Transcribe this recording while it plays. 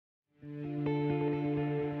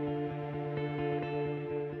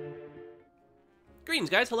Greetings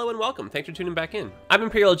guys, hello and welcome. Thanks for tuning back in. I'm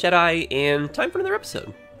ImperialJedi and time for another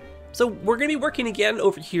episode. So we're going to be working again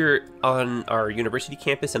over here on our university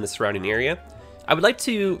campus and the surrounding area. I would like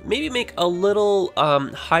to maybe make a little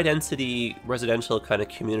high density residential kind of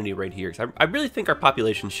community right here, because I really think our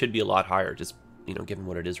population should be a lot higher, just, you know, given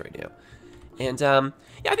what it is right now. And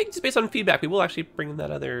yeah, I think just based on feedback, we will actually bring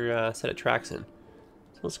that other set of tracks in.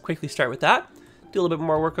 So let's quickly start with that. Do a little bit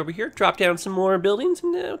more work over here, drop down some more buildings,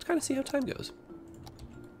 and let's kind of see how time goes.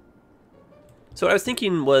 So what I was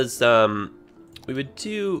thinking was we would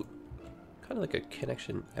do kind of like a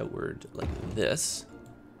connection outward like this.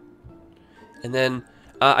 And then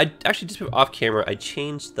I actually just off camera, I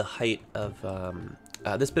changed the height of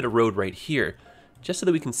this bit of road right here, just so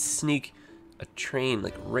that we can sneak a train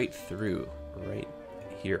like right through, right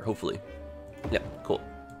here, hopefully. Yeah, cool.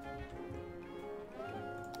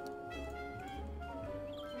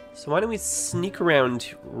 So why don't we sneak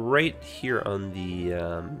around right here on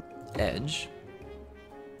the edge.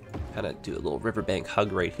 Kind of do a little riverbank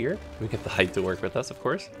hug right here. We get the height to work with us, of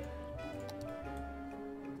course.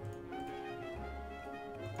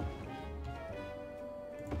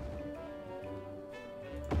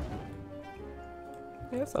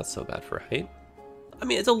 Yeah, that's not so bad for height. I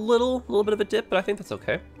mean, it's a little bit of a dip, but I think that's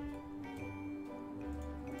okay.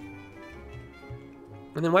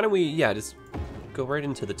 And then why don't we, yeah, just go right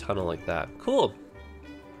into the tunnel like that. Cool.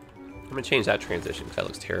 I'm gonna change that transition because that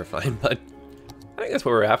looks terrifying, but I think that's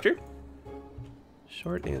what we're after.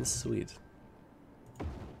 Short and sweet.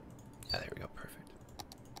 Yeah, there we go. Perfect.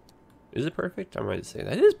 Is it perfect? I'm ready to say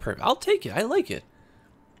that. It is perfect. I'll take it. I like it.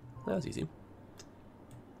 That was easy.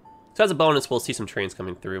 So as a bonus, we'll see some trains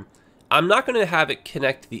coming through. I'm not going to have it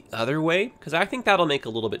connect the other way because I think that'll make a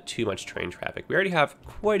little bit too much train traffic. We already have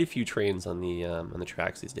quite a few trains on the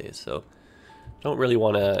tracks these days, so don't really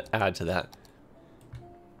want to add to that.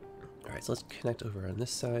 All right, so let's connect over on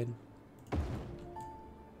this side.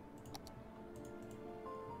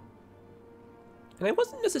 And I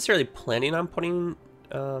wasn't necessarily planning on putting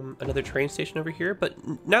another train station over here, but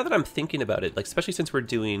now that I'm thinking about it, like especially since we're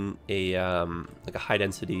doing a like a high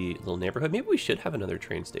density little neighborhood, maybe we should have another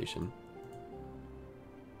train station.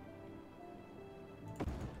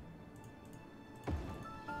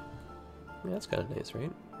 Yeah, that's kind of nice,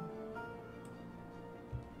 right?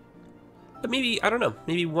 But maybe, I don't know,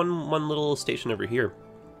 maybe one little station over here.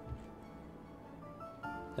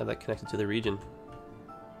 Have that connected to the region.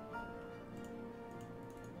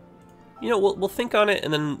 You know, we'll think on it,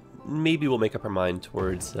 and then maybe we'll make up our mind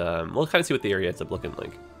towards, we'll kind of see what the area ends up looking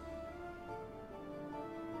like.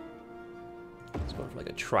 Let's go for like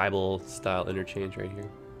a tribal style interchange right here.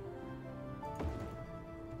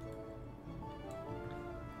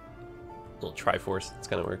 A little Triforce, it's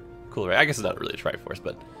gonna work. Cool, right? I guess it's not really a Triforce,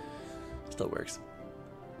 but it still works.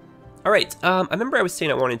 All right, I remember I was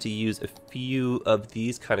saying I wanted to use a few of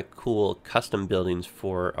these kind of cool custom buildings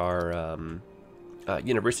for our,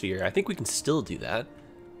 university area. I think we can still do that.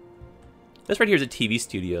 This right here is a TV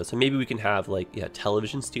studio, so maybe we can have like, yeah, a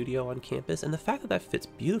television studio on campus, and the fact that that fits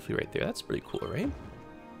beautifully right there, that's pretty cool, right?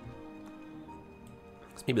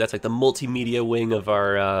 So maybe that's like the multimedia wing of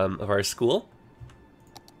our school.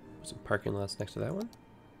 Some parking lots next to that one.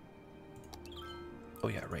 Oh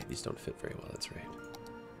yeah, right, these don't fit very well, that's right.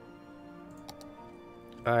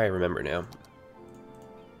 I remember now.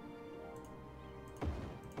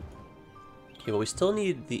 Okay, well, we still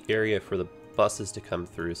need the area for the buses to come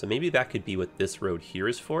through, so maybe that could be what this road here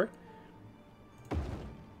is for. And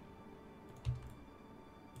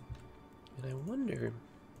I wonder...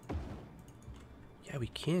 Yeah, we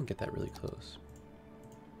can get that really close.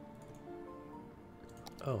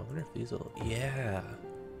 Oh, I wonder if these will... Yeah.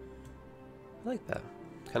 I like that.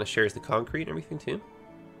 Kind of shares the concrete and everything, too.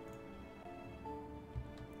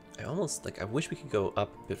 I almost, like, I wish we could go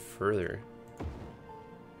up a bit further.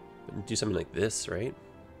 Do something like this, right?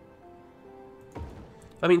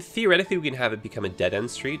 I mean, theoretically, we can have it become a dead-end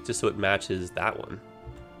street just so it matches that one.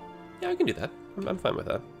 Yeah, I can do that. I'm fine with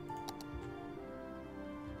that.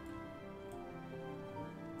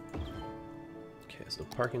 Okay, so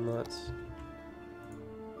parking lots.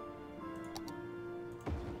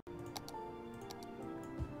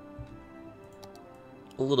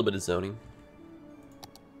 A little bit of zoning.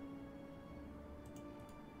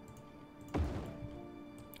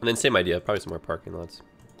 And then same idea, probably some more parking lots.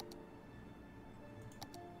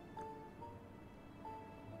 I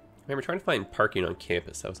remember trying to find parking on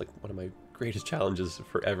campus. That was like one of my greatest challenges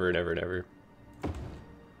forever and ever and ever. So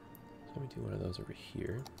let me do one of those over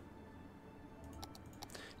here.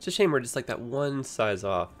 It's a shame we're just like that one size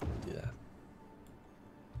off. We'll do that.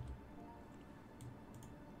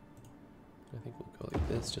 I think we'll go like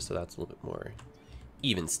this, just so that's a little bit more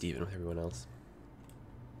even Steven with everyone else.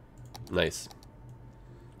 Nice.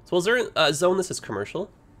 So we'll zone this as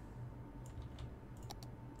commercial.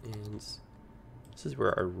 And this is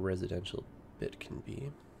where our residential bit can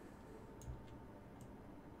be.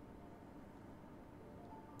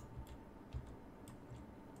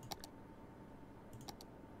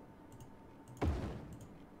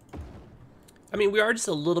 I mean, we are just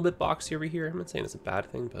a little bit boxy over here. I'm not saying it's a bad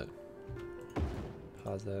thing, but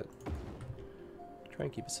pause that. Try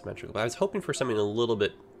and keep it symmetrical. But I was hoping for something a little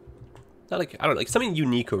bit, not like, I don't know, like something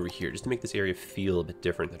unique over here, just to make this area feel a bit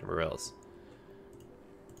different than everywhere else.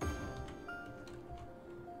 I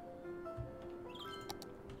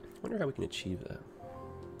wonder how we can achieve that.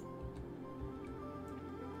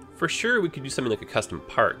 For sure, we could do something like a custom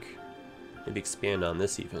park. Maybe expand on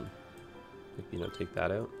this even. Like, you know, take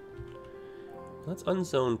that out. Let's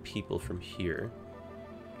unzone people from here.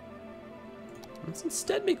 Let's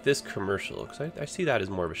instead make this commercial, because I see that as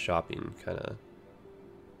more of a shopping kind of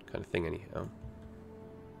thing anyhow.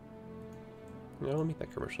 You know, we'll make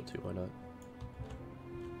that commercial too, why not?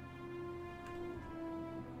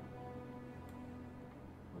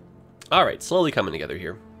 Alright, slowly coming together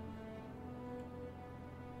here.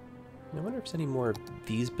 I wonder if there's any more of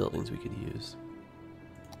these buildings we could use.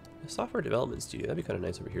 The software development studio, that'd be kind of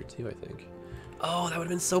nice over here too, I think. Oh, that would have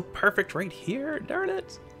been so perfect right here. Darn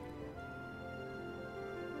it.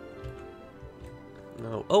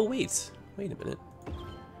 No. Oh, wait. Wait a minute.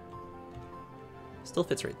 Still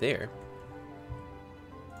fits right there.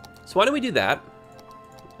 So why don't we do that?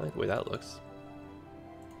 I like the way that looks.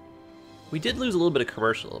 We did lose a little bit of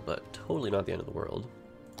commercial, but totally not the end of the world.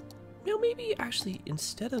 You know, maybe actually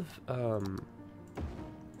instead of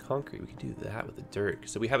concrete, we could do that with the dirt.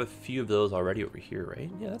 So we have a few of those already over here, right?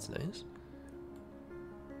 Yeah, that's nice.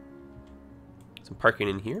 Some parking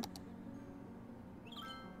in here.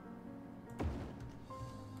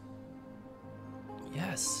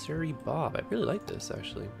 Yes, Surrey Bob. I really like this,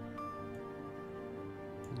 actually.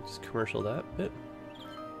 Just commercial that bit.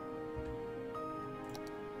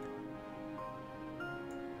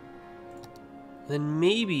 And then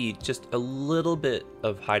maybe just a little bit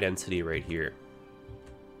of high density right here.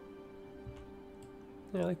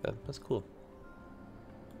 Yeah, I like that. That's cool.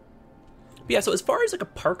 But yeah, so as far as like a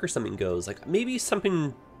park or something goes, like maybe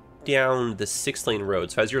something down the 6-lane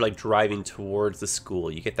road. So as you're like driving towards the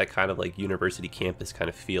school, you get that kind of like university campus kind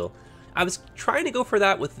of feel. I was trying to go for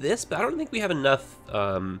that with this, but I don't think we have enough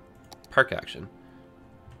park action.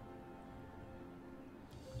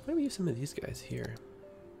 Why don't we use some of these guys here?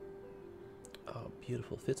 Oh,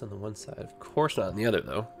 beautiful. Fits on the one side. Of course not on the other,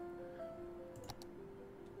 though.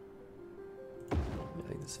 I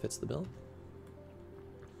think this fits the bill.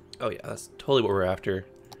 Oh yeah, that's totally what we're after.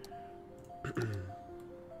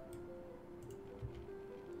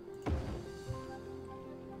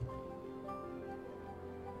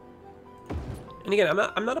 And again,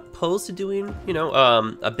 I'm not opposed to doing, you know,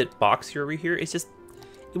 a bit boxier over here. It's just,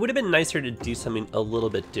 it would have been nicer to do something a little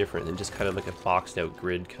bit different than just kind of like a boxed out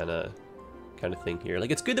grid kind of thing here.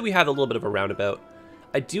 Like, it's good that we have a little bit of a roundabout.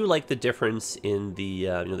 I do like the difference in the you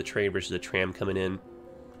know, the train versus the tram coming in.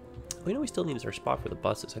 We know we still need our spot for the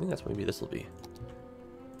buses. I think that's what maybe this will be.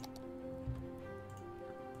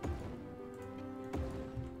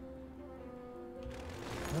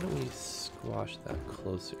 Why don't we squash that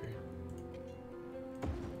closer?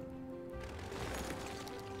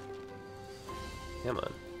 Come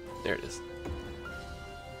on. There it is.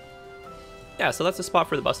 Yeah, so that's a spot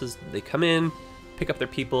for the buses. They come in, pick up their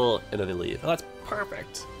people, and then they leave. Oh, that's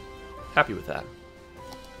perfect. Happy with that.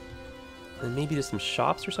 And maybe just some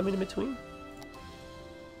shops or something in between.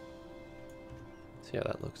 See how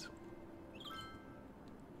that looks.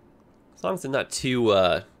 As long as they're not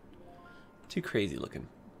too crazy looking.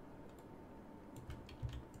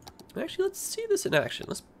 Actually, let's see this in action.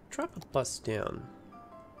 Let's drop a bus down.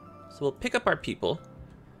 So we'll pick up our people.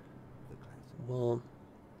 We'll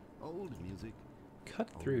cut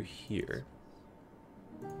through here.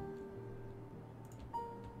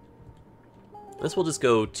 This will just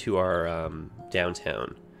go to our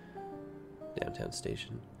downtown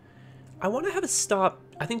station. I want to have a stop,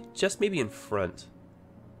 I think just maybe in front.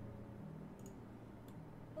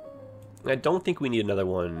 I don't think we need another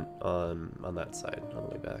one on that side on the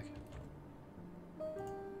way back.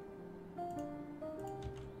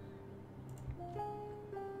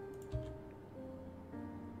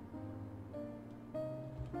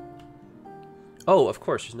 Oh, of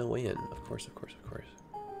course, there's no way in. Of course, of course, of course.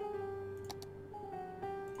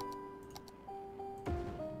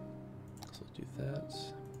 So let's do that.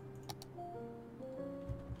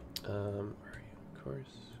 Where are you? Of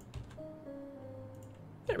course.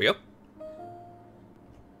 There we go.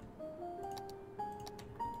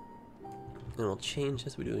 And we'll change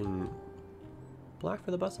this. We're doing black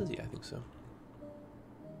for the buses? Yeah, I think so.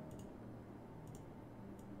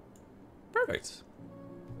 Perfect.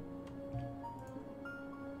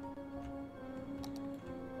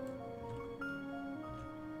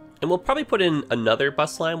 And we'll probably put in another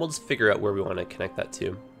bus line. We'll just figure out where we want to connect that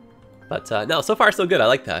to. But no, so far so good. I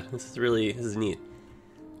like that. This is neat.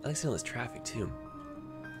 I like seeing all this traffic too.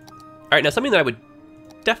 All right, now something that I would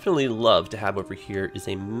definitely love to have over here is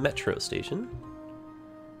a metro station.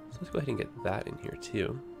 So let's go ahead and get that in here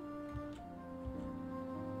too.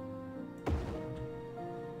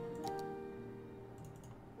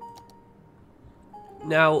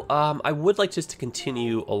 Now, I would like just to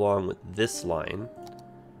continue along with this line.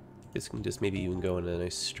 This can just maybe even go in a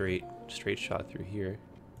nice straight shot through here.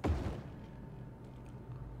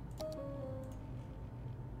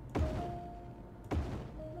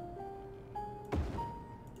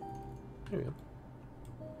 There we go.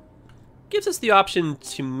 Gives us the option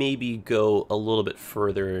to maybe go a little bit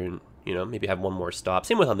further and, you know, maybe have one more stop.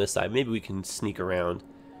 Same with on this side. Maybe we can sneak around,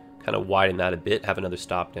 kind of widen that a bit, have another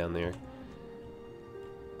stop down there.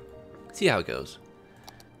 See how it goes.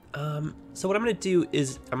 So what I'm going to do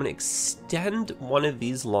is I'm going to extend one of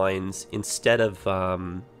these lines instead of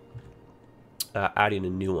adding a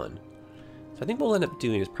new one. So I think what we'll end up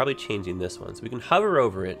doing is probably changing this one. So we can hover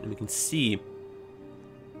over it and we can see.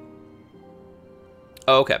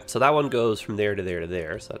 Oh, okay, so that one goes from there to there to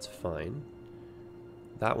there, so that's fine.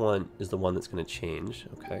 That one is the one that's going to change,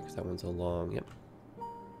 okay, because that one's along, yep.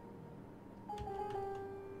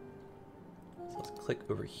 So let's click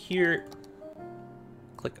over here.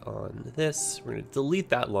 Click on this. We're going to delete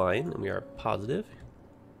that line, and we are positive.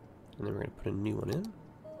 And then we're going to put a new one in.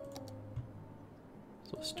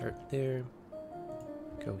 So we'll start there.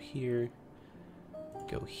 Go here.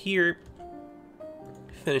 Go here.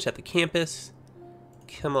 Finish at the campus.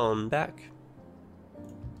 Come on back.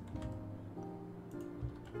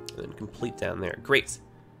 And then complete down there. Great.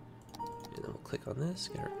 And then we'll click on this.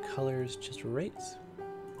 Get our colors just right.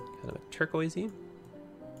 Kind of a turquoisey.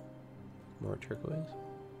 More turquoise.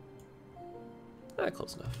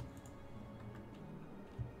 Close enough.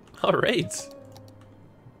 All right. So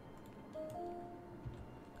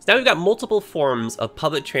now we've got multiple forms of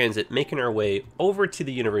public transit making our way over to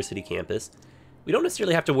the university campus. We don't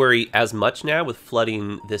necessarily have to worry as much now with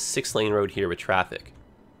flooding this 6-lane road here with traffic.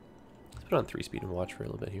 Let's put it on 3-speed and watch for a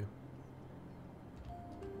little bit here.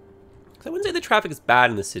 I wouldn't say the traffic is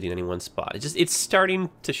bad in the city in any one spot. It's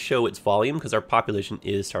starting to show its volume because our population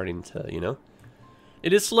is starting to, you know,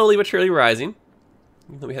 it is slowly but surely rising.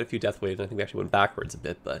 Even though we had a few death waves, and I think we actually went backwards a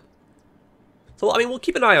bit, but... So, I mean, we'll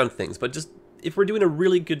keep an eye on things, but just, if we're doing a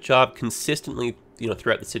really good job consistently, you know,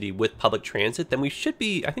 throughout the city with public transit, then we should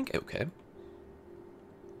be, I think, okay.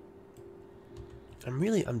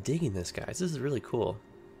 I'm digging this, guys. This is really cool.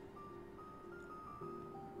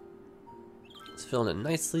 It's filling it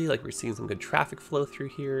nicely, like we're seeing some good traffic flow through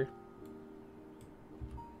here.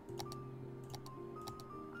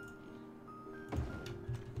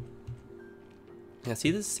 Yeah,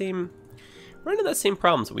 see this same, we're into that same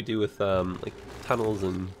problems that we do with like tunnels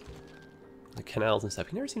and like canals and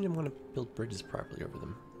stuff. You never seem to want to build bridges properly over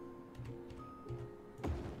them.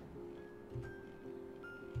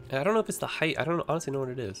 And I don't know if it's the height. I don't honestly know what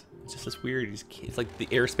it is. It's just this weird. It's like the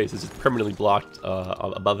airspace is just permanently blocked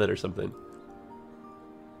above it or something.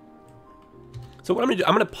 So what I'm gonna do,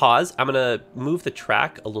 I'm gonna pause. I'm gonna move the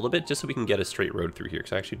track a little bit just so we can get a straight road through here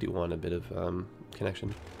because I actually do want a bit of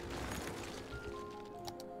connection.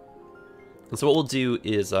 And so what we'll do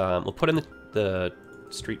is we'll put in the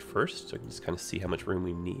street first, so I can just kind of see how much room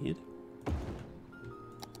we need.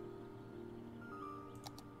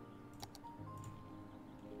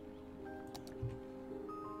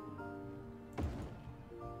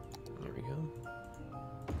 There we go.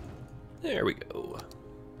 There we go.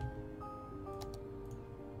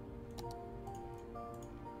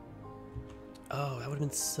 Oh, that would have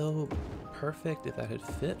been so perfect if that had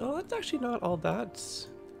fit. Oh, that's actually not all that.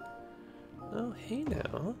 Oh, hey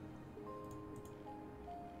now.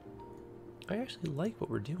 I actually like what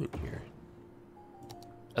we're doing here.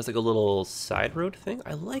 As like a little side road thing.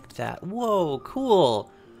 I like that. Whoa,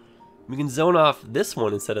 cool. We can zone off this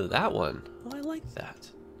one instead of that one. Oh, I like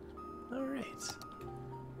that. All right.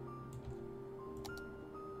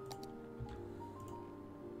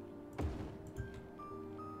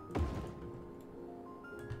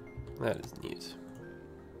 That is neat.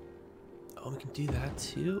 Oh, we can do that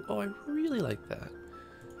too? Oh, I really like that.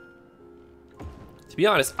 To be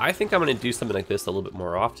honest, I think I'm going to do something like this a little bit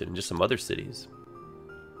more often in just some other cities.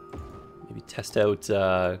 Maybe test out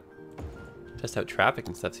traffic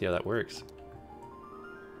and stuff, see how that works.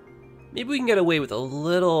 Maybe we can get away with a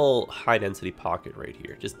little high density pocket right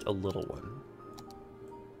here, just a little one.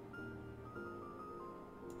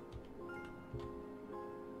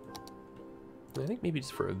 I think maybe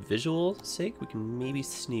just for a visual sake, we can maybe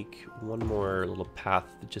sneak one more little path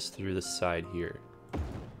just through the side here.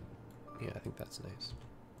 Yeah, I think that's nice.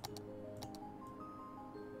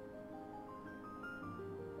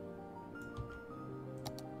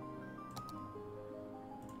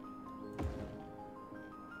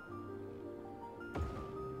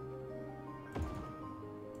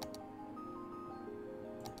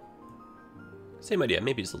 Same idea,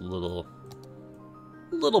 maybe just a little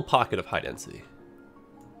pocket of high density.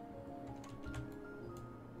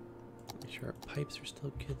 Make sure our pipes are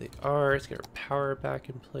still good. They are. Let's get our power back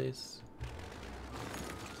in place.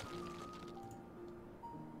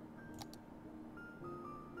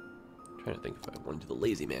 Trying to think if I want to do the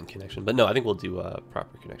lazy man connection, but no, I think we'll do a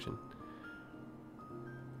proper connection.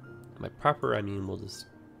 By proper, I mean we'll just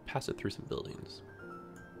pass it through some buildings.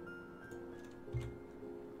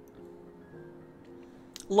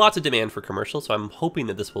 Lots of demand for commercial, so I'm hoping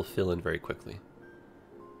that this will fill in very quickly.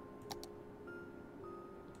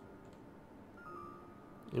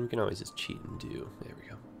 And we can always just cheat and do. There we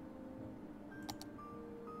go.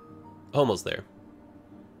 Almost there.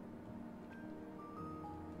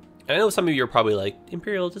 And I know some of you are probably like,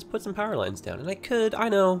 Imperial, just put some power lines down. And I could, I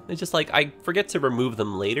know. It's just like, I forget to remove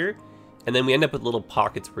them later. And then we end up with little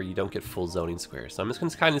pockets where you don't get full zoning squares. So I'm just going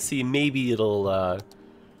to kind of see, maybe it'll...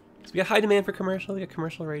 So we got high demand for commercial, we got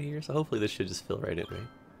commercial right here, so hopefully this should just fill right in, right?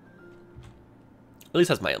 At least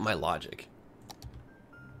that's my logic.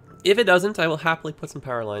 If it doesn't, I will happily put some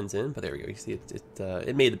power lines in, but there we go, you see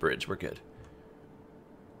it made the bridge, we're good.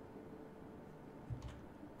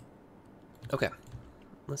 Okay,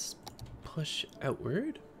 let's push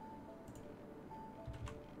outward.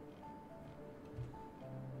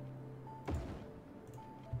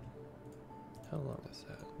 How long is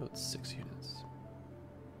that? About 6 units.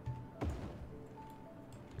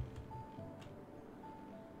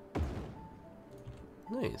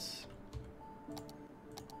 Nice.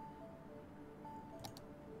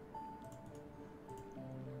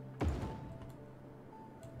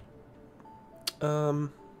 I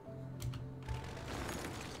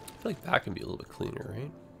feel like that can be a little bit cleaner,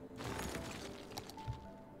 right?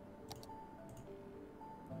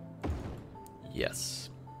 Yes.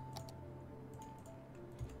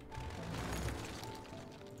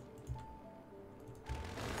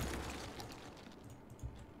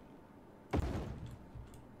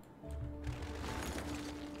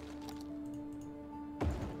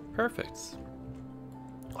 Perfect.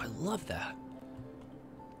 Oh, I love that.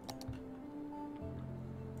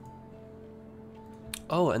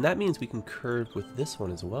 Oh, and that means we can curve with this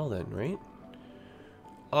one as well then, right?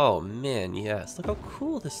 Oh man, yes. Look how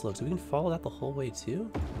cool this looks. We can follow that the whole way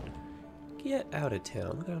too. Get out of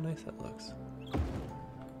town. Look how nice that looks.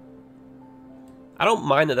 I don't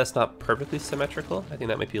mind that that's not perfectly symmetrical. I think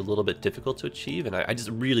that might be a little bit difficult to achieve, and I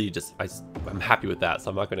just really I'm happy with that,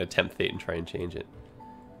 so I'm not going to tempt fate and try and change it.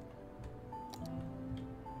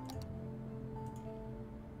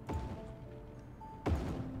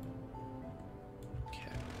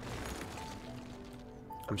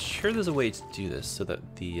 I'm sure there's a way to do this so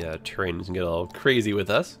that the terrain doesn't get all crazy with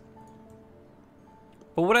us.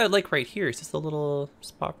 But what I'd like right here is just a little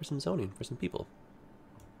spot for some zoning for some people.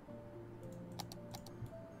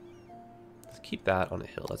 Let's keep that on a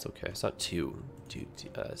hill. That's okay. It's not too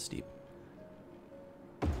steep.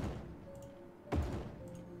 I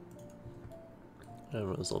don't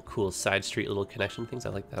know, those little cool side street little connection things. I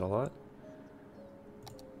like that a lot.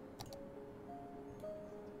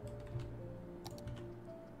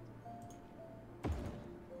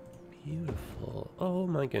 Beautiful. Oh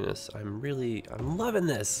my goodness. I'm loving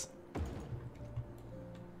this.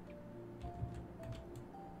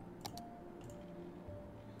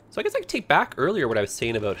 So I guess I could take back earlier what I was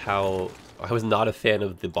saying about how I was not a fan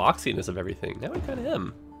of the boxiness of everything. Now I kind of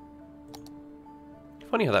am.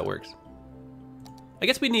 Funny how that works. I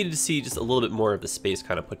guess we needed to see just a little bit more of the space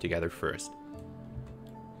kind of put together first.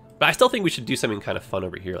 But I still think we should do something kind of fun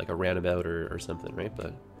over here, like a roundabout or something, right?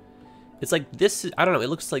 But it's like this, I don't know, it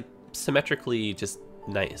looks like symmetrically just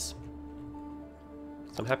nice.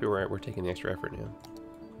 So I'm happy we're taking the extra effort now.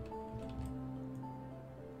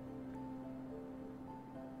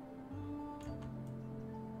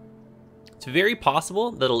 It's very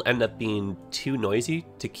possible that it'll end up being too noisy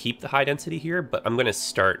to keep the high density here, but I'm gonna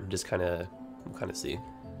start and just kind of see.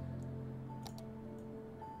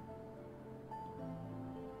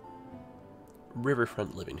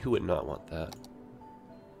 Riverfront living, who would not want that?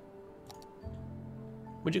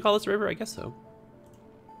 Would you call this a river? I guess so.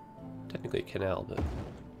 technically a canal, but...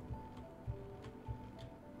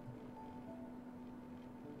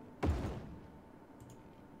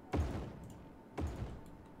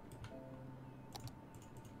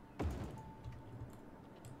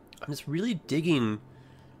 I'm just really digging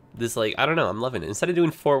this, like, I don't know, I'm loving it. Instead of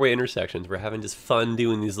doing four-way intersections, we're having just fun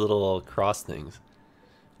doing these little cross things.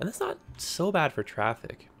 And that's not so bad for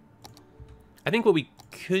traffic. I think what we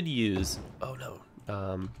could use, oh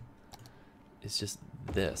no, is just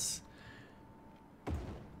this.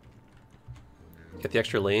 Get the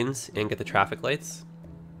extra lanes and get the traffic lights.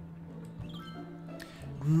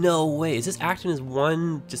 No way, is this acting as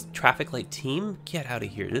one just traffic light team? Get out of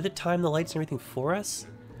here. Did it time the lights and everything for us?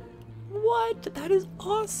 What? That is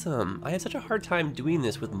awesome. I had such a hard time doing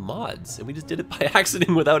this with mods, and we just did it by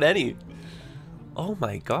accident without any. Oh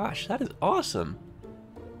my gosh, that is awesome.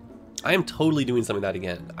 I am totally doing something like that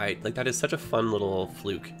again. Like, that is such a fun little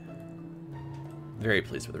fluke. Very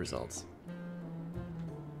pleased with the results.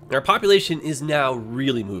 And our population is now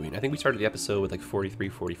really moving. I think we started the episode with like 43,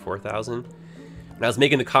 44,000. When I was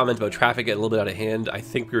making the comment about traffic getting a little bit out of hand, I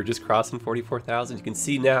think we were just crossing 44,000. You can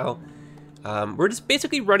see now, we're just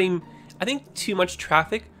basically running, I think, too much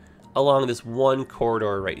traffic along this one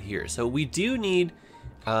corridor right here. So we do need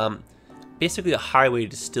basically a highway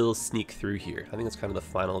to still sneak through here. I think that's kind of the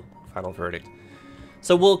final verdict.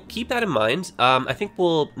 So we'll keep that in mind. I think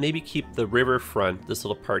we'll maybe keep the riverfront, this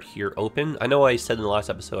little part here, open. I know I said in the last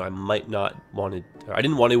episode I might not want to, I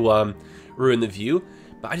didn't want to ruin the view,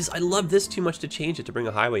 but I love this too much to change it to bring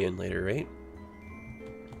a highway in later, right?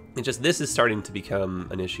 And just this is starting to become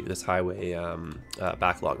an issue, this highway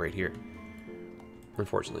backlog right here,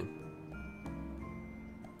 unfortunately.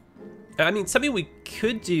 I mean, something we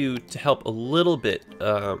could do to help a little bit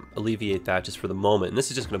alleviate that just for the moment, and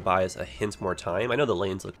this is just going to buy us a hint more time. I know the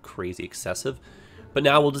lanes look crazy excessive, but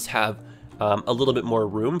now we'll just have a little bit more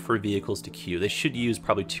room for vehicles to queue. They should use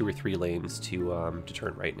probably 2 or 3 lanes to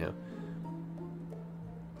turn right now.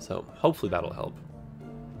 So hopefully that'll help.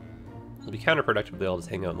 It'll be counterproductive if they all just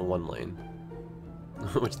hang out in the one lane,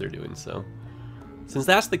 which they're doing. So since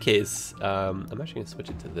that's the case, I'm actually going to switch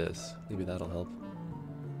it to this. Maybe that'll help.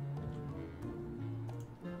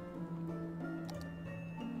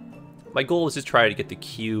 My goal is to try to get the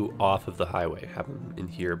queue off of the highway, have them in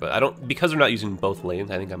here, but I don't, because they're not using both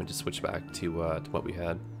lanes, I think I'm gonna just switch back to what we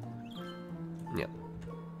had. Yeah.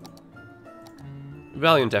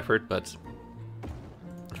 Valiant effort, but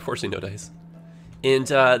unfortunately no dice. And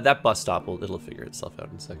that bus stop, it'll figure itself out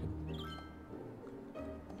in a second.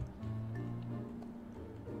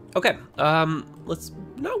 Okay, let's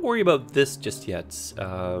not worry about this just yet.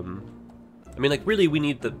 I mean, like, really, we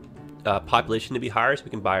need the population to be higher so we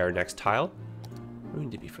can buy our next tile. What do we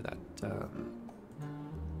need to be for that?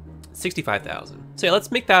 65,000. So yeah,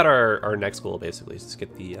 let's make that our next goal, basically. Let's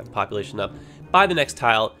get the population up, buy the next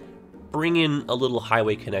tile, bring in a little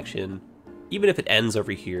highway connection, even if it ends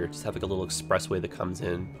over here, just have like a little expressway that comes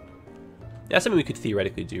in. That's something we could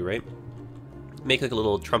theoretically do, right? Make like a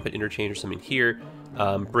little trumpet interchange or something here,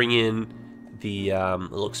 bring in the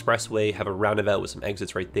little expressway, have a roundabout with some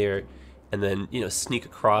exits right there, and then, you know, sneak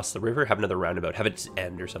across the river, have another roundabout, have it just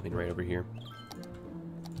end or something right over here.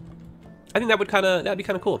 I think that'd be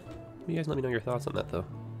kind of cool. You guys let me know your thoughts on that, though.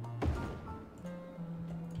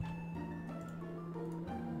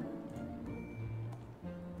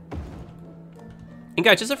 And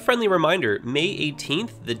guys, just a friendly reminder, May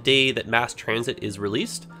 18th, the day that mass transit is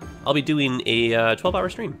released, I'll be doing a 12-hour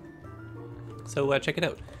stream. So check it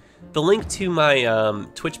out. The link to my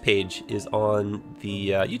Twitch page is on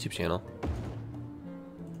the YouTube channel.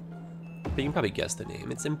 But you can probably guess the name.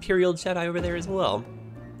 It's ImperialJedi over there as well.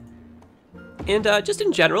 And just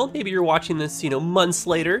in general, maybe you're watching this, you know, months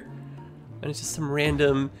later, and it's just some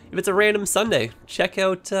random, if it's a random Sunday, check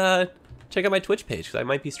out my Twitch page, because I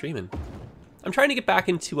might be streaming. I'm trying to get back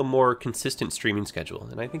into a more consistent streaming schedule,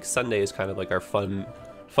 and I think Sunday is kind of like our fun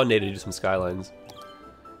day to do some Skylines.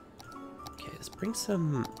 Okay, let's bring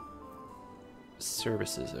some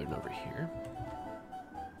services in over here.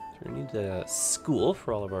 So we need a school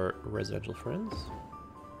for all of our residential friends.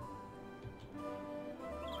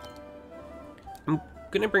 I'm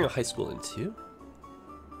gonna bring a high school in too.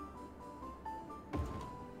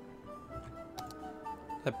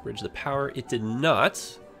 That bridged the power. It did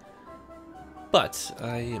not. But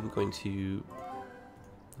I am going to...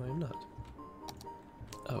 No, I'm not.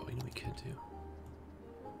 Oh, you know we could do.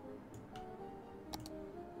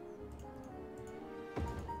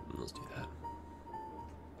 Let's do that.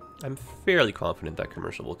 I'm fairly confident that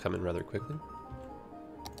commercial will come in rather quickly.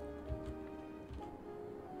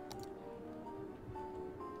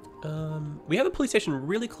 We have a police station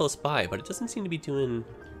really close by, but it doesn't seem to be doing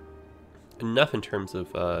enough in terms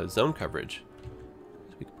of zone coverage.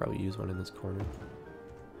 We could probably use one in this corner.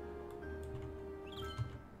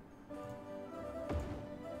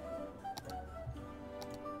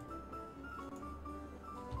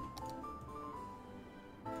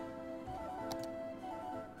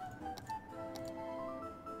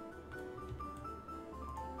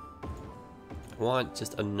 I want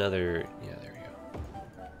just another, yeah, there we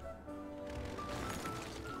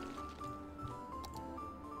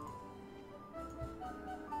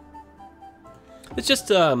go. It's just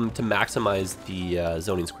to maximize the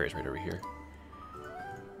zoning squares right over here.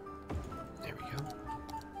 There we go.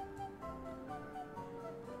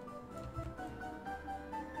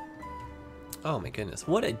 Oh my goodness,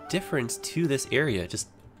 what a difference to this area. Just,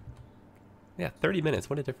 yeah, 30 minutes,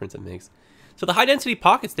 what a difference it makes. So the high density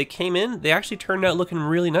pockets, they came in, they actually turned out looking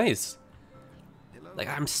really nice. Like,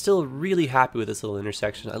 I'm still really happy with this little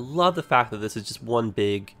intersection. I love the fact that this is just one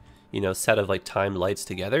big, you know, set of like timed lights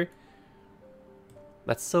together.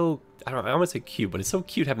 That's so, I don't know, I almost say cute, but it's so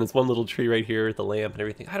cute having this one little tree right here with the lamp and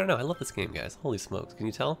everything. I don't know, I love this game, guys. Holy smokes, can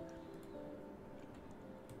you tell?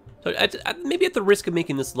 So maybe at the risk of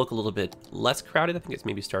making this look a little bit less crowded, I think it's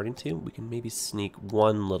maybe starting to, we can maybe sneak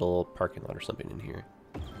one little parking lot or something in here.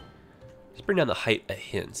 Just bring down the height a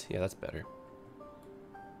hint. Yeah, that's better.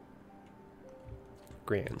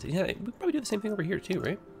 Grand. Yeah, we could probably do the same thing over here too,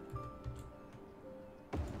 right?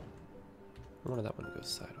 I wanted that one to go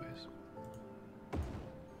sideways.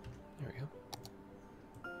 There we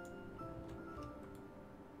go.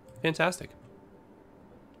 Fantastic.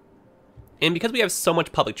 And because we have so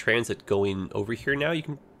much public transit going over here now, you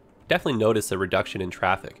can definitely notice a reduction in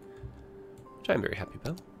traffic, which I'm very happy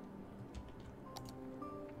about.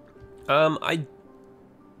 I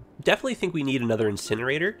definitely think we need another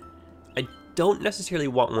incinerator. I don't necessarily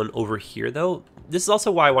want one over here, though. This is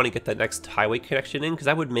also why I want to get that next highway connection in, because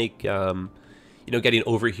that would make, you know, getting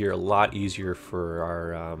over here a lot easier for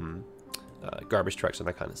our garbage trucks and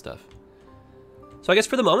that kind of stuff. So I guess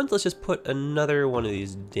for the moment, let's just put another one of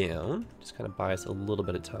these down. Just kind of buy us a little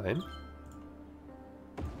bit of time.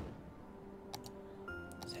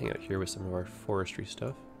 Let's hang out here with some of our forestry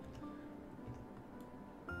stuff.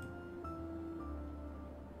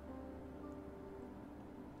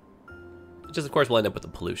 Just, of course, we'll end up with the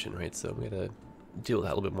pollution, right? So we gotta deal with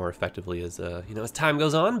that a little bit more effectively as, you know, as time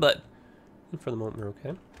goes on, but for the moment, we're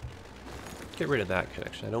okay. Get rid of that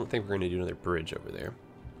connection. I don't think we're gonna do another bridge over there.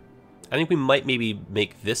 I think we might maybe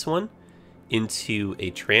make this one into a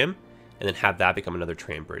tram and then have that become another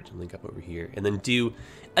tram bridge and link up over here. And then do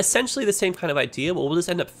essentially the same kind of idea, but we'll just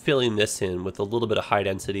end up filling this in with a little bit of high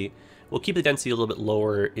density. We'll keep the density a little bit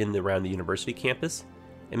lower in around the university campus.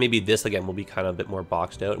 And maybe this, again, will be kind of a bit more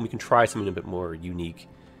boxed out. And we can try something a bit more unique.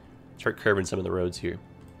 Start curving some of the roads here.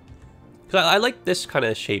 Because I like this kind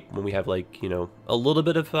of shape when we have, like, you know, a little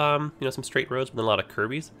bit of, you know, some straight roads, but then a lot of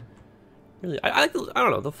curvies. Really, I like, I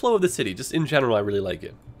don't know, the flow of the city. Just in general, I really like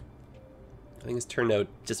it. I think it's turned out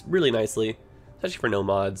just really nicely, especially for no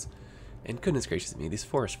mods. And goodness gracious me, these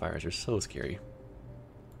forest fires are so scary.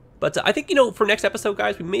 But I think, you know, for next episode,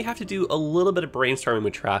 guys, we may have to do a little bit of brainstorming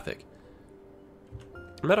with traffic.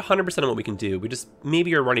 I'm not 100% on what we can do. We just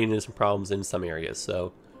maybe are running into some problems in some areas,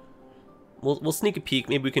 so we'll sneak a peek.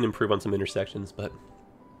 Maybe we can improve on some intersections, but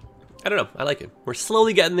I don't know. I like it. We're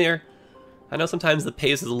slowly getting there. I know sometimes the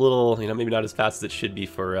pace is a little, you know, maybe not as fast as it should be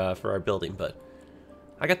for our building, but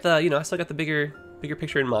I got the, you know, I still got the bigger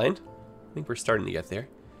picture in mind. I think we're starting to get there.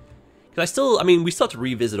 Because I mean, we still have to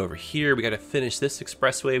revisit over here. We got to finish this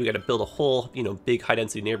expressway. We got to build a whole, you know, big high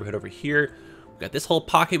density neighborhood over here. We got this whole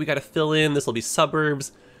pocket we got to fill in. This will be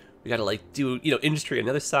suburbs. We got to like do, you know, industry on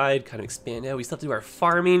the other side, kind of expand out. We still have to do our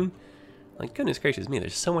farming. Like, goodness gracious me,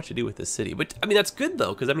 there's so much to do with this city. But I mean, that's good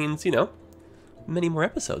though, because that means, you know, many more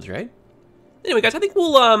episodes, right? Anyway, guys, I think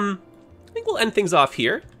we'll end things off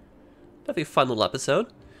here. Definitely a fun little episode.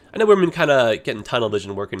 I know we've been kind of getting tunnel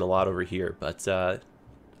vision working a lot over here, but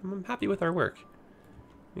I'm happy with our work.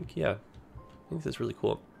 I think, yeah, I think this is really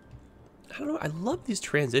cool. I don't know, I love these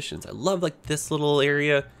transitions. I love like this little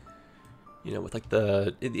area, you know, with like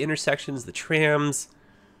the intersections, the trams,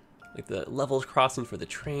 like the levels crossing for the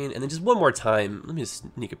train. And then just one more time, let me just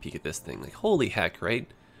sneak a peek at this thing. Like, holy heck, right?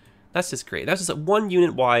 That's just great. That's just a 1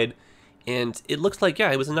 unit wide. And it looks like,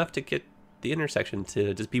 yeah, it was enough to get the intersection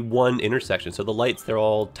to just be one intersection. So the lights, they're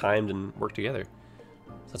all timed and work together.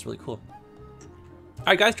 So that's really cool. All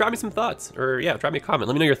right, guys, drop me some thoughts. Or, yeah, drop me a comment.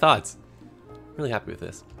 Let me know your thoughts. Really happy with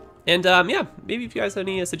this. And, yeah, maybe if you guys have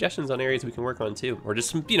any suggestions on areas we can work on, too. Or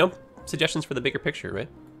just some, you know, suggestions for the bigger picture, right?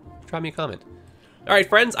 Drop me a comment. All right,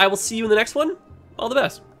 friends, I will see you in the next one. All the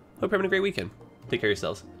best. Hope you're having a great weekend. Take care of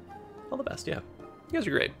yourselves. All the best, yeah. You guys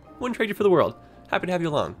are great. Wouldn't trade you for the world. Happy to have you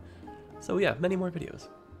along. So yeah, many more videos.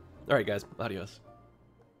 Alright guys, adios.